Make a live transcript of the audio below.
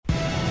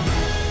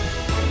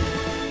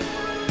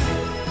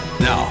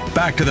Now,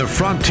 back to the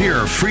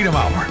Frontier Freedom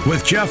Hour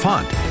with Jeff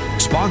Hunt,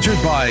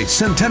 sponsored by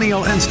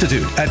Centennial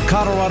Institute at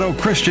Colorado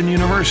Christian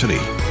University.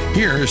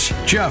 Here's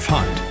Jeff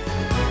Hunt.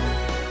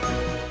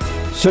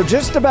 So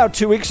just about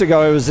 2 weeks ago,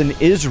 I was in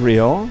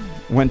Israel,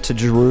 went to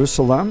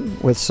Jerusalem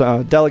with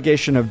a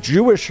delegation of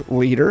Jewish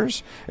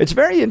leaders. It's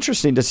very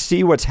interesting to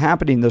see what's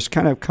happening, this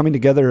kind of coming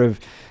together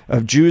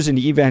of Jews and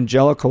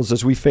evangelicals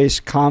as we face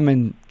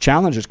common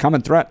challenges,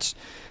 common threats.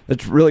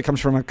 That really comes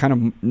from a kind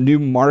of new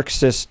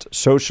Marxist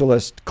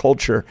socialist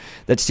culture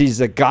that sees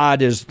that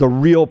God is the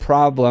real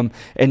problem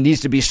and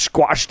needs to be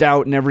squashed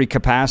out in every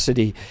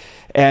capacity.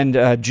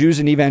 And Jews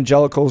and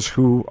evangelicals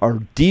who are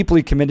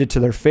deeply committed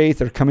to their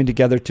faith are coming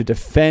together to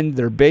defend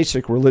their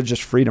basic religious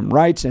freedom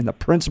rights and the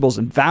principles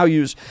and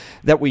values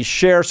that we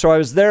share. So I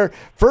was there,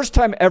 first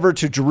time ever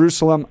to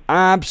Jerusalem.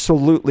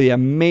 Absolutely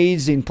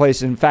amazing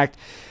place. In fact,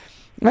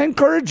 I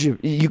encourage you,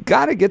 you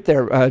got to get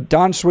there.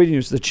 Don Sweeting,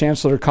 who's the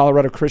chancellor of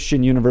Colorado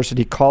Christian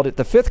University, called it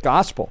the fifth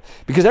gospel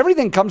because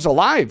everything comes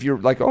alive. You're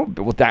like, oh,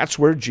 well, that's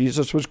where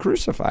Jesus was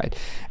crucified.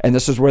 And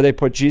this is where they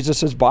put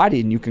Jesus'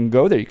 body. And you can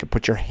go there. You can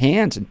put your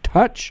hands and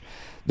touch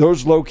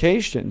those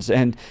locations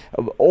and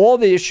all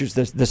the issues,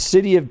 the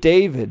city of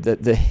David,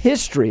 the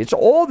history. It's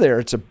all there.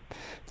 It's a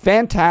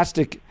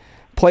fantastic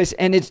place.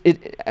 And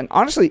and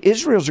honestly,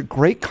 Israel's a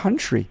great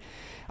country.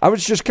 I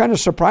was just kind of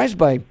surprised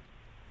by it.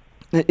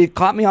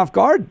 Caught me off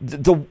guard.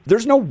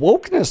 There's no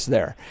wokeness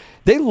there.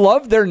 They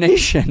love their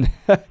nation.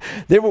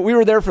 We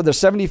were there for the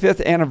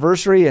 75th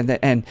anniversary,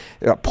 and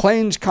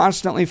planes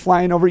constantly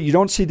flying over. You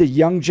don't see the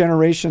young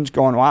generations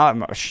going, wow,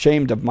 I'm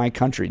ashamed of my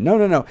country.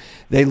 No.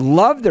 They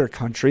love their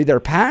country.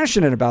 They're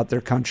passionate about their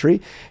country.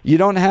 You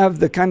don't have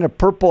the kind of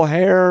purple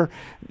hair,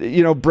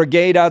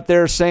 brigade out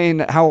there saying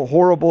how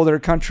horrible their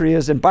country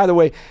is. And by the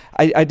way,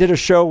 I did a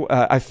show.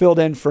 I filled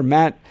in for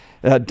Matt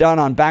done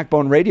on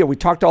Backbone Radio. We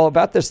talked all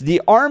about this.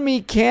 The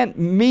Army can't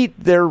meet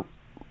the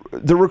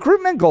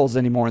recruitment goals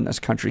anymore in this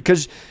country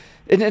because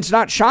it's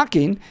not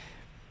shocking.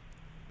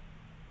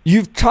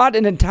 You've taught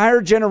an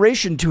entire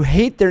generation to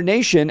hate their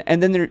nation,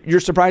 and then you're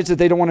surprised that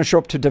they don't want to show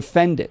up to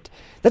defend it.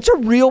 That's a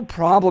real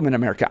problem in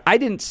America. I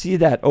didn't see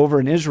that over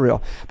in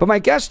Israel. But my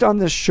guest on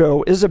this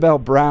show, Isabel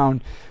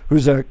Brown,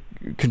 who's a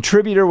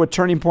contributor with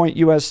Turning Point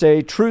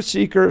USA, truth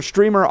seeker,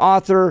 streamer,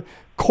 author,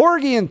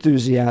 corgi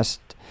enthusiast.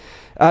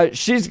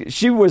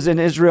 She was in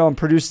Israel and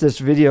produced this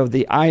video,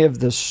 The Eye of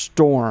the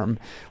Storm,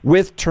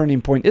 with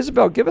Turning Point.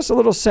 Isabel, give us a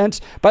little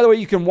sense. By the way,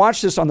 you can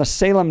watch this on the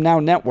Salem Now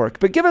Network,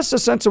 but give us a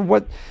sense of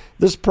what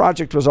this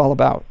project was all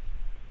about.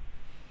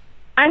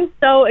 I'm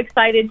so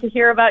excited to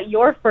hear about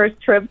your first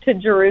trip to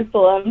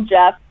Jerusalem,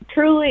 Jeff.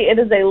 Truly, it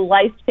is a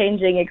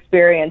life-changing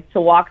experience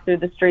to walk through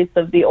the streets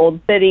of the Old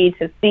City,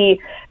 to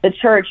see the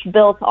church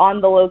built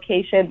on the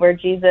location where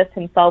Jesus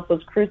himself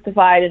was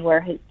crucified and where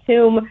his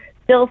tomb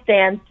still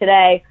stands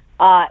today.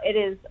 It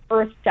is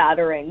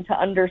earth-shattering to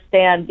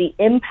understand the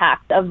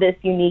impact of this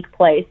unique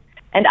place.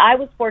 And I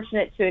was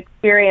fortunate to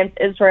experience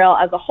Israel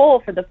as a whole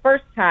for the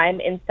first time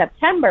in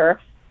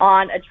September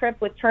on a trip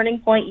with Turning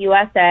Point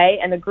USA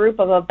and a group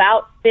of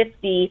about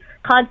 50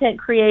 content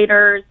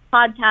creators,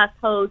 podcast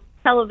hosts,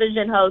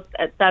 television hosts,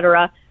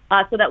 etc.,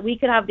 so that we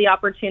could have the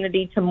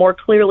opportunity to more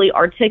clearly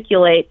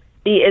articulate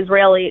the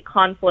Israeli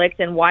conflict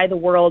and why the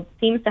world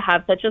seems to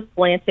have such a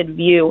slanted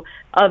view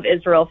of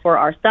Israel for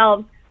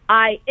ourselves.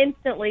 I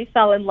instantly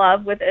fell in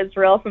love with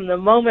Israel from the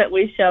moment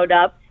we showed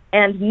up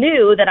and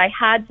knew that I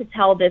had to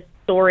tell this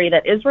story,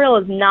 that Israel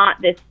is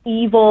not this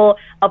evil,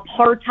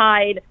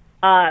 apartheid,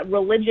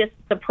 religious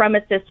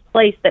supremacist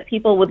place that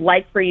people would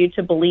like for you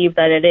to believe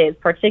that it is,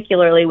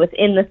 particularly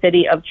within the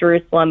city of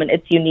Jerusalem and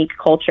its unique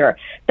culture.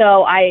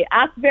 So I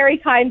asked very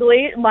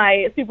kindly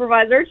my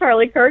supervisor,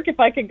 Charlie Kirk, if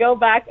I could go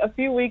back a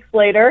few weeks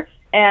later,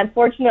 and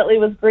fortunately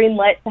was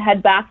greenlit to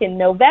head back in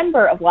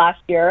November of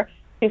last year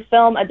to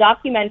film a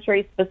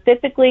documentary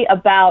specifically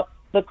about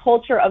the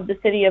culture of the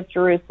city of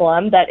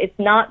Jerusalem, that it's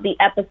not the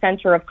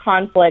epicenter of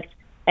conflict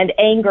and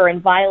anger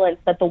and violence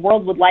that the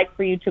world would like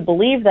for you to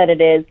believe that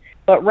it is,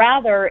 but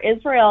rather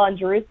Israel and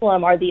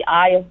Jerusalem are the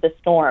eye of the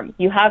storm.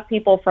 You have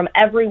people from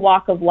every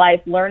walk of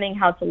life learning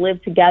how to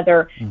live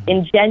together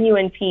in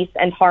genuine peace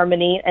and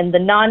harmony, and the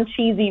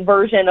non-cheesy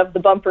version of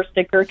the bumper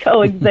sticker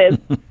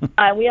coexists.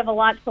 We have a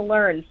lot to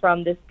learn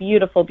from this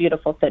beautiful,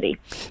 beautiful city.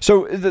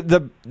 So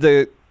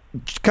the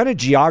kind of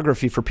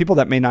geography for people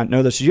that may not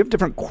know this, you have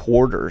different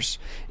quarters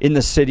in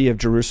the city of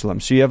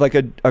Jerusalem. So you have like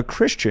a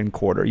Christian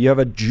quarter, you have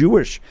a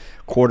Jewish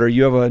quarter,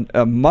 you have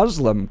a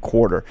Muslim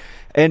quarter.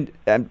 And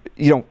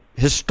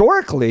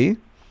historically,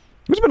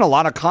 there's been a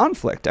lot of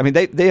conflict. I mean,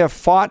 they have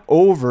fought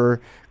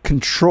over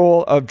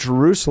control of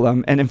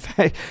Jerusalem. And in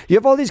fact, you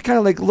have all these kind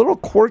of like little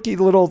quirky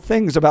little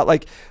things about,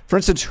 like, for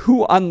instance,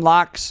 who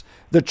unlocks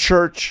the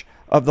Church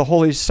of the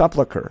Holy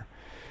Sepulchre.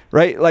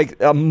 Right? Like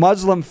a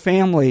Muslim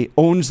family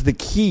owns the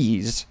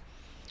keys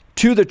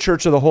to the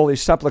Church of the Holy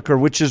Sepulchre,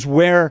 which is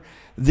where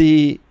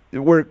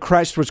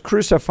Christ was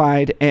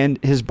crucified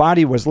and his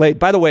body was laid.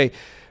 By the way,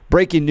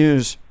 breaking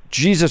news,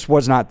 Jesus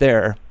was not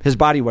there. His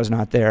body was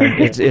not there.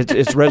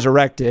 It's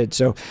resurrected.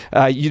 So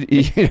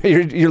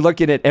you're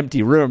looking at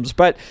empty rooms.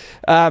 But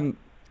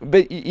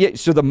yeah,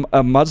 so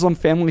a Muslim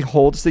family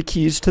holds the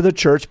keys to the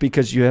church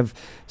because you have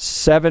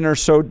 7 or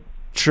so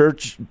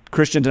church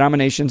Christian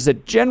denominations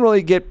that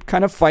generally get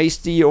kind of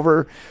feisty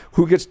over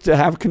who gets to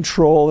have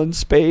control and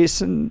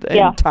space and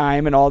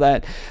time and all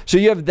that. So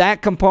you have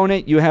that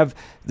component. You have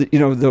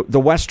the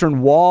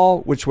Western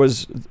Wall, which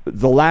was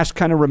the last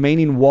kind of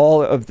remaining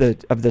wall of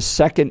the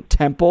Second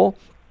Temple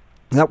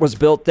that was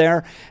built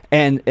there,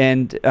 and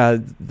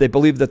they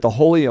believe that the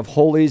Holy of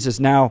Holies is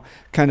now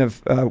kind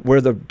of where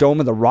the Dome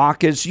of the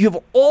Rock is. You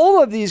have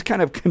all of these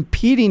kind of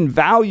competing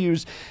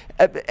values,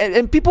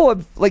 and people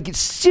have like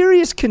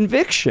serious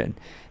conviction.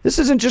 This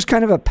isn't just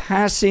kind of a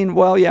passing,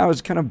 well, yeah, I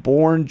was kind of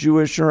born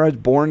Jewish or I was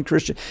born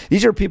Christian.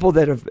 These are people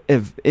that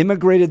have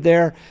immigrated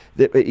there.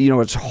 That,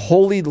 it's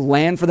holy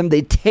land for them.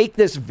 They take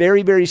this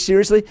very, very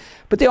seriously,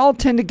 but they all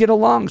tend to get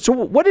along. So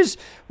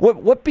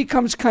what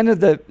becomes kind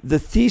of the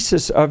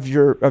thesis of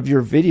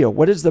your video?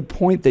 What is the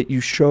point that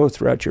you show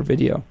throughout your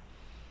video?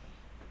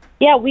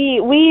 Yeah,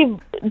 we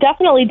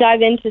definitely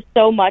dive into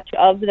so much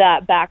of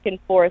that back and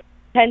forth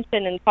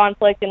tension and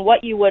conflict and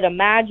what you would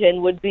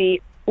imagine would be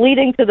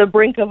leading to the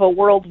brink of a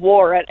world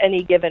war at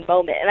any given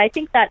moment. And I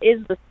think that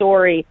is the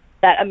story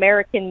that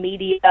American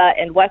media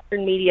and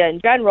Western media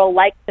in general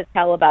likes to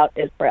tell about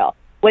Israel.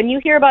 When you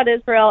hear about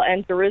Israel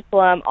and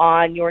Jerusalem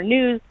on your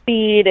news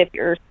feed, if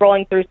you're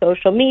scrolling through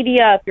social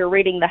media, if you're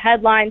reading the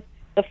headlines,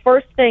 the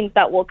first things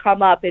that will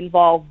come up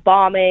involve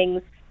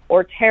bombings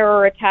or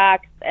terror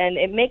attacks, and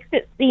it makes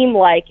it seem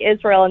like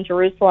Israel and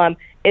Jerusalem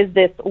is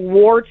this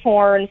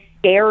war-torn,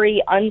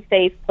 scary,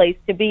 unsafe place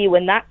to be,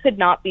 when that could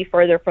not be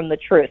further from the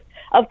truth.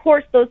 Of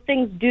course, those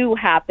things do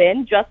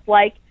happen, just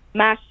like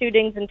mass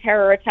shootings and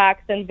terror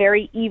attacks and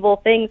very evil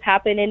things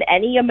happen in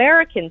any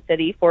American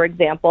city, for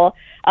example.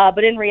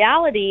 But in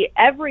reality,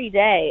 every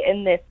day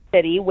in this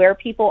city where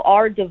people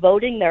are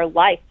devoting their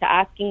life to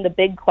asking the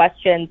big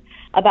questions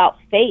about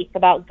faith,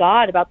 about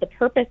God, about the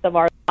purpose of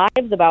our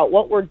lives, about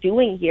what we're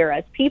doing here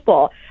as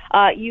people,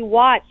 you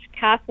watch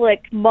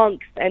Catholic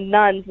monks and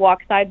nuns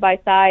walk side by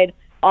side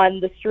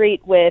on the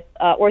street with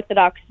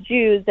Orthodox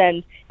Jews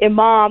and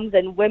imams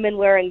and women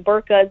wearing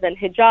burqas and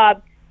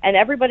hijabs, and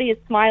everybody is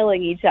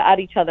smiling at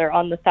each other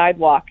on the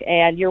sidewalk.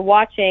 And you're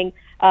watching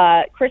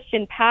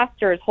Christian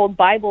pastors hold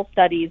Bible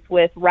studies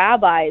with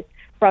rabbis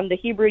from the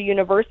Hebrew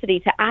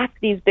University to ask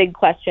these big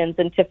questions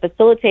and to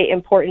facilitate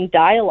important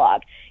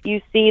dialogue.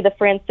 You see the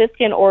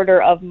Franciscan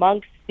order of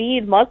monks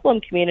feed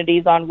Muslim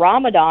communities on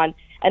Ramadan,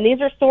 and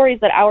these are stories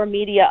that our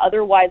media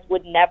otherwise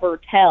would never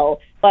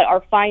tell, but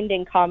are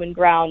finding common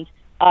ground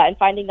and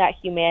finding that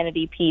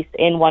humanity piece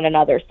in one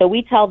another. So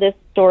we tell this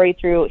story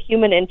through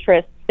human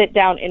interest,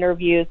 sit-down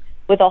interviews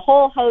with a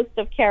whole host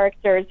of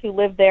characters who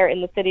live there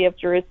in the city of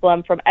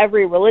Jerusalem from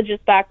every religious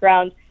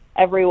background,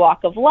 every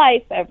walk of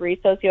life, every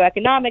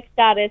socioeconomic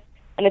status,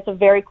 and it's a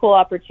very cool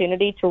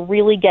opportunity to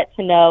really get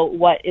to know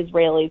what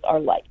Israelis are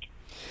like.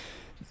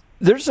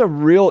 There's a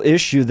real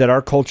issue that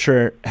our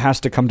culture has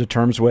to come to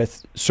terms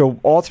with. So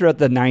all throughout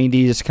the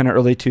 90s, kind of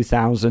early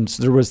 2000s,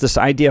 there was this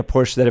idea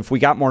push that if we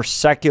got more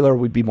secular,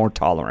 we'd be more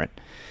tolerant.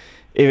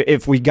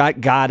 If we got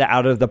God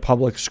out of the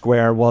public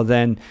square, well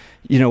then,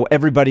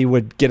 everybody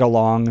would get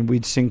along and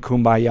we'd sing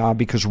Kumbaya,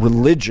 because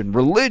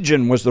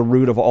religion was the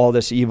root of all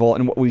this evil.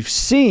 And what we've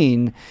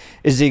seen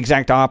is the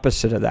exact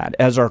opposite of that.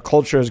 As our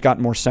culture has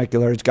gotten more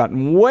secular, it's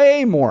gotten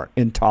way more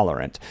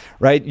intolerant,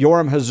 right?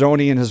 Yoram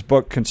Hazony in his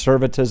book,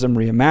 Conservatism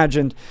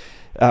Reimagined,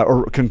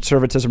 or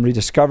Conservatism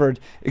Rediscovered,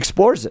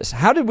 explores this.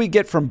 How did we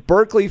get from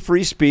Berkeley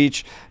free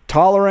speech,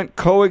 tolerant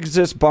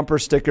coexist bumper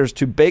stickers,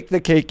 to bake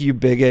the cake you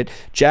bigot,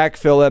 Jack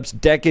Phillips,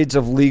 decades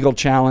of legal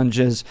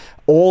challenges,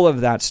 all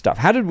of that stuff?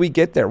 How did we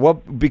get there? Well,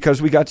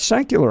 because we got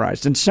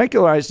secularized, and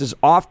secularized is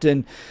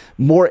often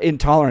more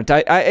intolerant.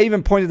 I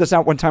even pointed this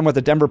out one time with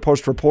a Denver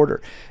Post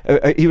reporter.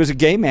 He was a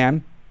gay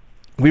man.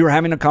 We were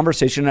having a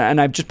conversation, and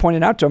I just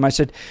pointed out to him, I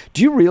said,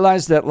 do you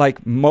realize that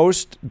like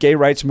most gay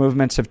rights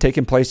movements have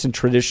taken place in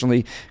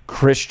traditionally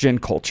Christian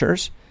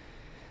cultures?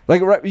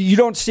 Like, you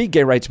don't see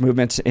gay rights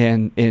movements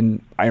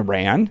in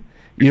Iran.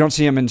 You don't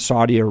see them in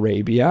Saudi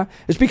Arabia.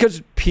 It's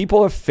because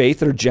people of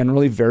faith are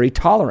generally very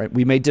tolerant.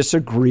 We may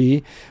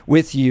disagree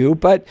with you,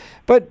 but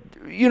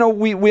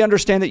we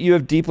understand that you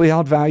have deeply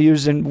held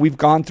values, and we've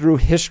gone through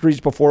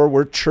histories before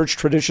where church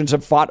traditions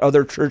have fought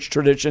other church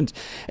traditions.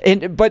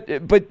 But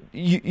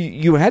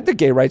you had the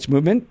gay rights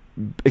movement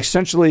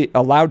essentially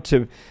allowed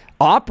to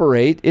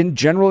operate in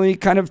generally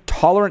kind of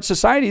tolerant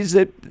societies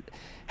that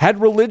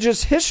had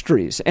religious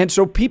histories. And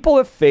so people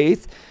of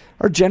faith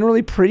are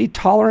generally pretty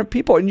tolerant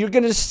people. And you're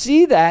going to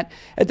see that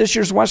at this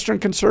year's Western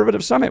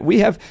Conservative Summit. We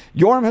have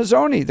Yoram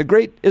Hazony, the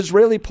great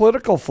Israeli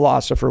political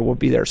philosopher, will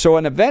be there. So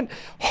an event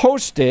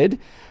hosted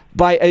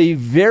by a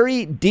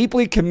very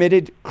deeply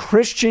committed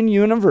Christian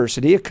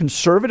university, a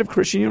conservative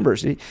Christian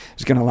university,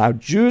 is going to allow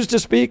Jews to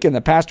speak. In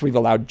the past, we've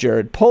allowed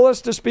Jared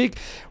Polis to speak.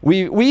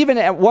 We even,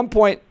 at one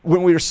point,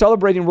 when we were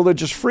celebrating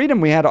religious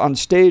freedom, we had on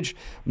stage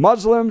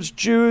Muslims,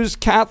 Jews,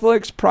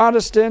 Catholics,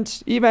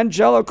 Protestants,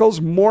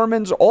 evangelicals,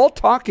 Mormons, all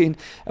talking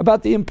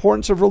about the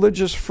importance of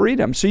religious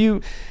freedom.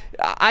 So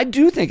I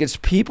do think it's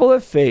people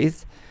of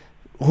faith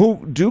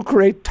who do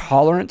create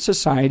tolerant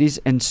societies,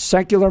 and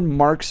secular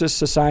Marxist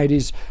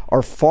societies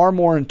are far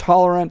more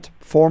intolerant,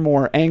 far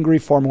more angry,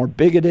 far more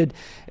bigoted,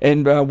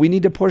 and we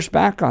need to push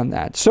back on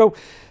that. So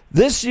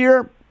this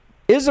year,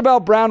 Isabel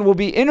Brown will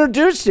be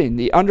introducing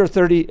the Under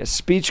 30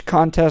 Speech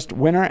Contest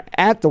winner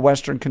at the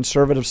Western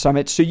Conservative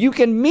Summit. So you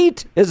can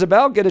meet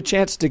Isabel, get a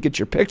chance to get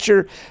your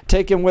picture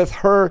taken with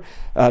her,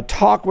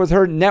 talk with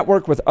her,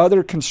 network with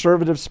other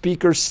conservative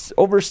speakers,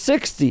 over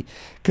 60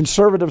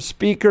 conservative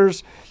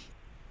speakers,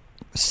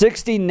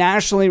 60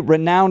 nationally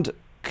renowned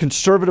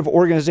conservative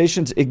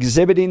organizations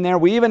exhibiting there.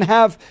 We even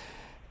have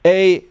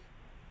a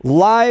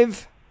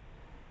live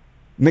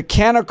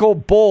mechanical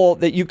bull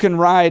that you can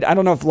ride. I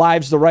don't know if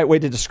live's the right way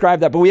to describe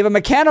that, but we have a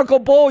mechanical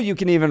bull you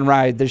can even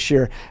ride this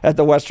year at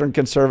the Western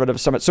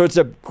Conservative Summit. So it's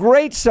a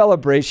great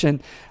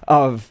celebration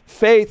of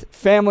faith,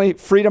 family,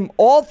 freedom,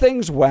 all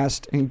things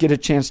West, and get a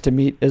chance to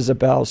meet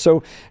Isabel.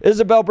 So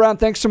Isabel Brown,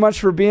 thanks so much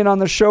for being on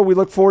the show. We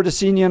look forward to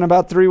seeing you in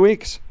about 3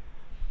 weeks.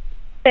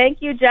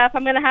 Thank you, Jeff.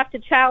 I'm going to have to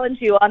challenge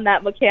you on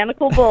that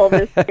mechanical bull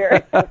this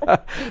year.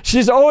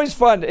 She's always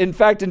fun. In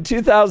fact, in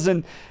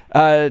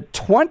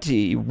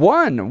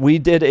 2021, we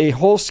did a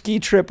whole ski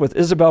trip with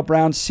Isabel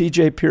Brown,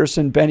 C.J.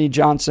 Pearson, Benny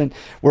Johnson,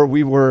 where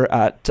we were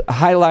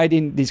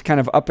highlighting these kind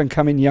of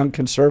up-and-coming young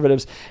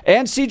conservatives.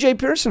 And C.J.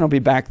 Pearson will be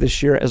back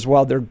this year as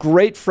well. They're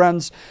great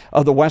friends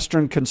of the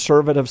Western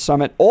Conservative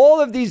Summit. All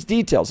of these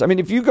details. I mean,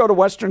 if you go to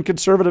Western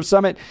Conservative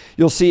Summit,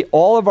 you'll see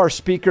all of our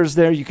speakers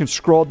there. You can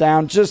scroll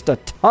down, just a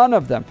ton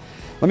of them.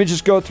 Let me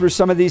just go through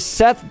some of these.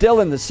 Seth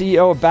Dillon, the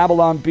CEO of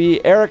Babylon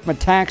Bee, Eric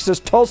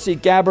Metaxas, Tulsi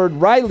Gabbard,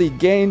 Riley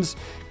Gaines,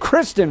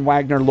 Kristen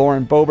Wagner,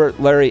 Lauren Boebert,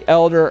 Larry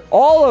Elder,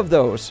 all of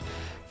those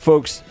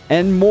folks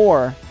and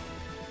more,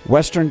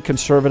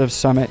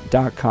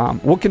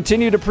 westernconservativesummit.com. We'll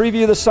continue to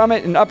preview the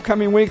summit in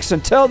upcoming weeks.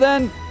 Until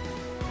then,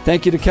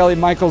 thank you to Kelly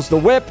Michaels, the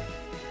Whip.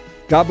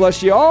 God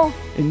bless you all,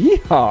 and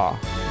yeehaw.